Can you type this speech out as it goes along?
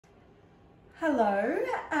Hello,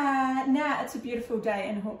 now it's a beautiful day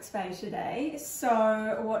in Hawke's Bay today,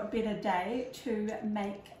 so what better day to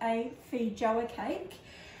make a feijoa cake.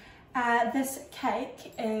 This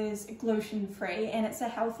cake is gluten-free and it's a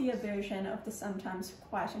healthier version of the sometimes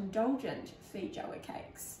quite indulgent feijoa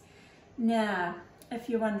cakes. Now, if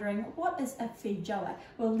you're wondering, what is a feijoa?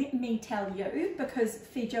 Well, let me tell you, because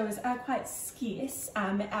feijoas are quite scarce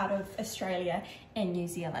out of Australia and New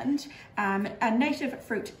Zealand. A native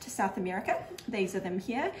fruit to South America, these are them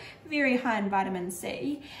here, very high in vitamin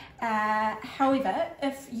C. However,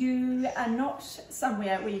 if you are not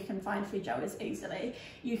somewhere where you can find feijoas easily,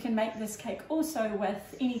 you can make this cake also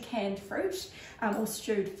with any canned fruit or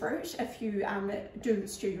stewed fruit if you do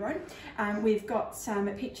stew your own. We've got some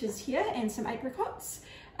peaches here and some apricots.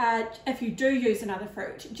 If you do use another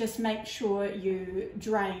fruit, just make sure you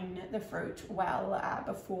drain the fruit well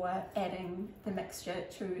before adding the mixture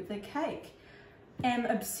to the cake. I'm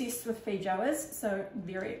obsessed with feijoas, so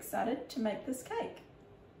very excited to make this cake.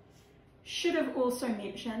 Should have also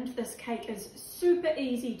mentioned this cake is super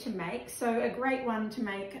easy to make, so a great one to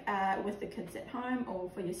make with the kids at home or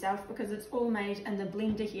for yourself, because it's all made in the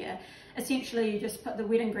blender here. Essentially, you just put the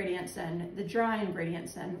wet ingredients in, the dry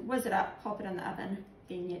ingredients in, whiz it up, pop it in the oven,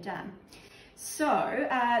 then you're done. So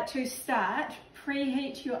to start,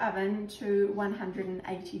 preheat your oven to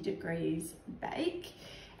 180 degrees bake,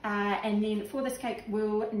 and then for this cake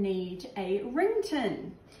we'll need a ring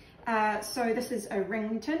tin. So this is a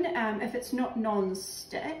ring tin. If it's not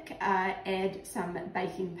non-stick, add some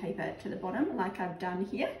baking paper to the bottom like I've done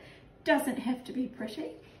here. Doesn't have to be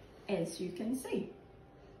pretty, as you can see.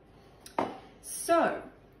 So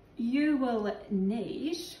you will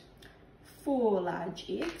need 4 large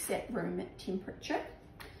eggs at room temperature,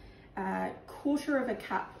 a quarter of a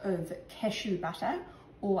cup of cashew butter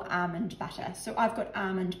or almond butter. So I've got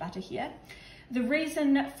almond butter here. The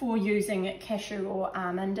reason for using cashew or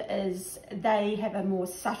almond is they have a more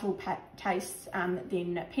subtle taste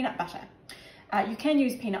than peanut butter. You can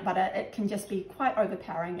use peanut butter, it can just be quite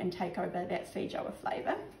overpowering and take over that feijoa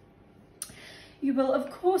flavour. You will of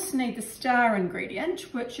course need the star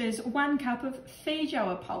ingredient, which is 1 cup of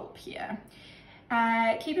feijoa pulp here.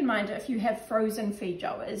 Keep in mind, if you have frozen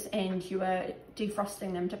feijoas and you are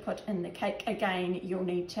defrosting them to put in the cake, again, you'll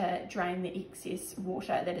need to drain the excess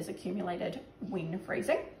water that is accumulated when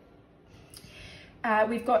freezing.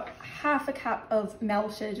 We've got 1/2 cup of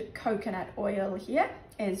melted coconut oil here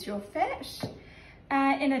as your fat.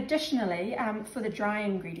 And additionally, for the dry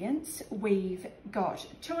ingredients, we've got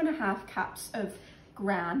 2.5 cups of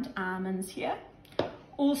ground almonds here,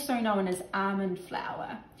 also known as almond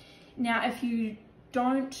flour. Now, if you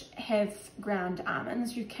don't have ground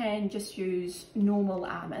almonds, you can just use normal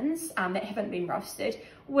almonds that haven't been roasted,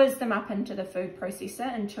 whiz them up into the food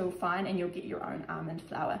processor until fine, and you'll get your own almond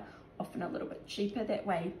flour, often a little bit cheaper that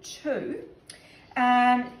way too.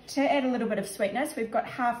 To add a little bit of sweetness, we've got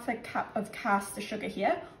 1/2 cup of caster sugar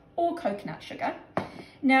here, or coconut sugar.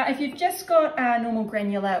 Now, if you've just got normal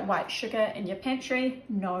granular white sugar in your pantry,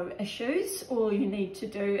 no issues. All you need to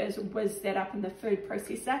do is whiz that up in the food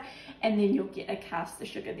processor, and then you'll get a caster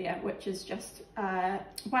sugar there, which is just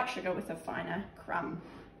white sugar with a finer crumb.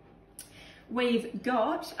 We've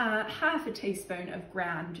got 1/2 teaspoon of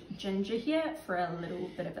ground ginger here for a little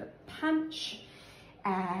bit of a punch.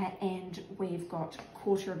 And we've got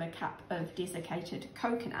 1/4 cup of desiccated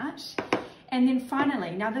coconut. And then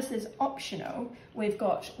finally, now this is optional, we've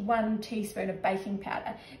got 1 teaspoon of baking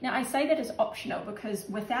powder. Now I say that is optional because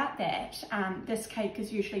without that, this cake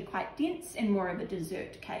is usually quite dense and more of a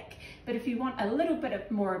dessert cake. But if you want a little bit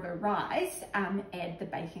more of a rise, add the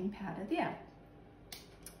baking powder there.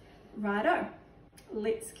 Righto,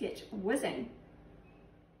 let's get whizzing.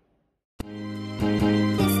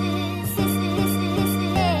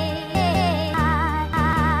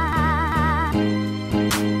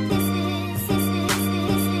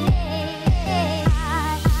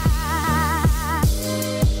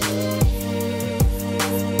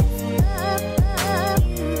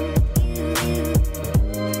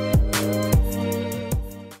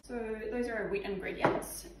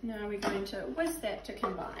 Ingredients. Now we're going to whiz that to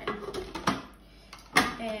combine,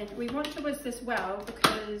 and we want to whiz this well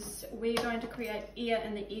because we're going to create air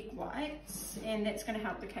in the egg whites, and that's going to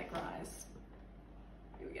help the cake rise.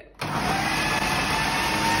 Here we go.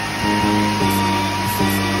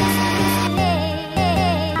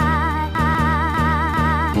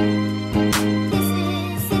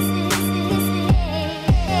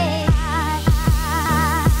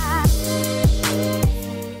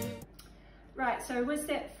 So whiz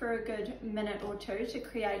that for a good minute or two to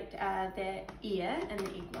create that air in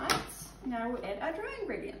the egg whites. Now we'll add our dry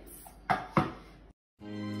ingredients.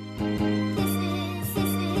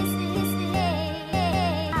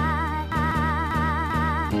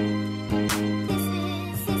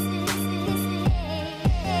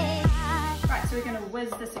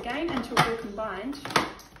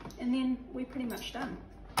 and then we're pretty much done.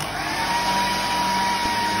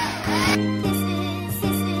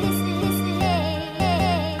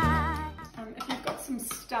 If you've got some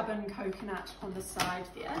stubborn coconut on the side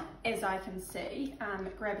there, as I can see,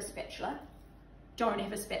 grab a spatula. Don't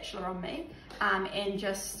have a spatula on me, and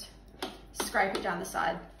just scrape it down the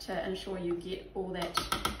side to ensure you get all that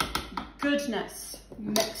goodness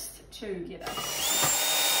mixed together.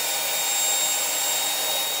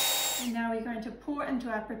 And now we're going to pour into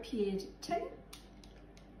our prepared tin.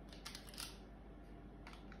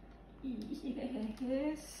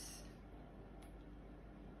 Yes.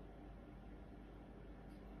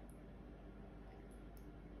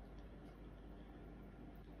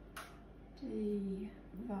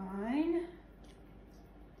 Divine.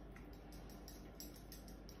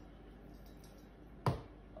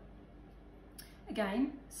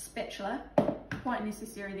 Again, spatula, quite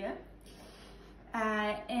necessary there.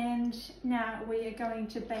 And now we are going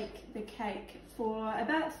to bake the cake for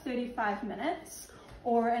about 35 minutes,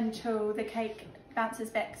 or until the cake bounces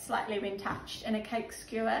back slightly when touched. And a cake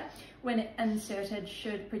skewer, when inserted,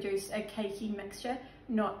 should produce a cakey mixture,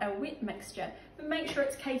 not a wet mixture. But make sure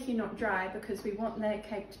it's cakey, not dry, because we want the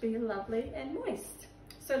cake to be lovely and moist.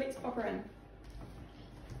 So let's pop her in.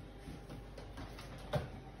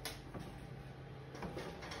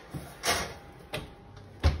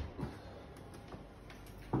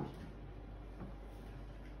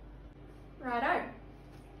 Righto.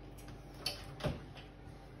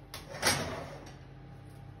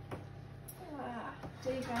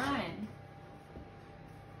 Divine.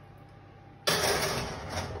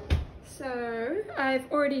 So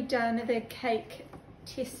I've already done the cake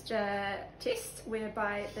test,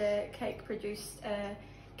 whereby the cake produced a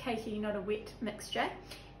cakey, not a wet mixture,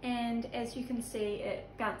 and as you can see, it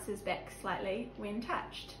bounces back slightly when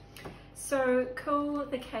touched. So cool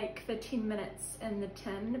the cake for 10 minutes in the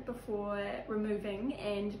tin before removing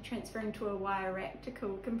and transferring to a wire rack to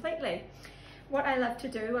cool completely. What I love to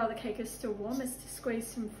do while the cake is still warm is to squeeze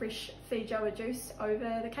some fresh feijoa juice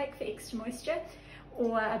over the cake for extra moisture,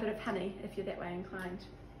 or a bit of honey if you're that way inclined.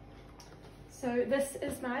 So this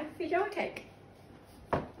is my feijoa cake.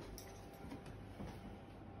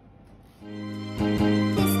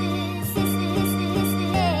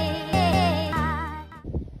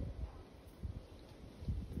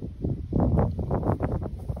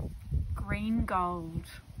 Green gold.